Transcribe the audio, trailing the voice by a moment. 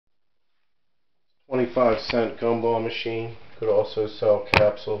25-cent Gumball machine. Could also sell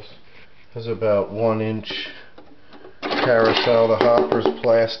capsules. Has about 1-inch carousel. The hopper's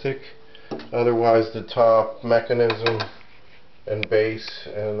plastic. Otherwise the top mechanism and base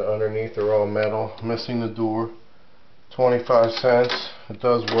and underneath are all metal. Missing the door. 25 cents. It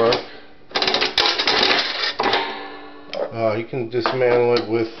does work. You can dismantle it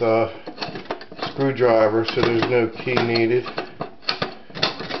with a screwdriver, so there's no key needed.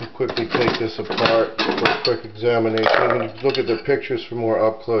 I'll quickly take this apart for a quick examination. You can look at the pictures for more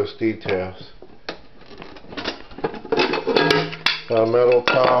up-close details. Metal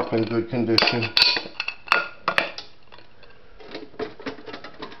top in good condition.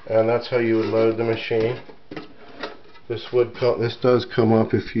 And that's how you would load the machine. This does come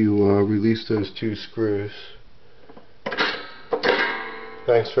up if you release those 2 screws.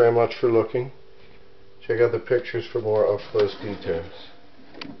 Thanks very much for looking. Check out the pictures for more up-close details.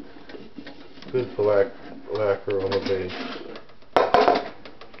 Good black lacquer on the base.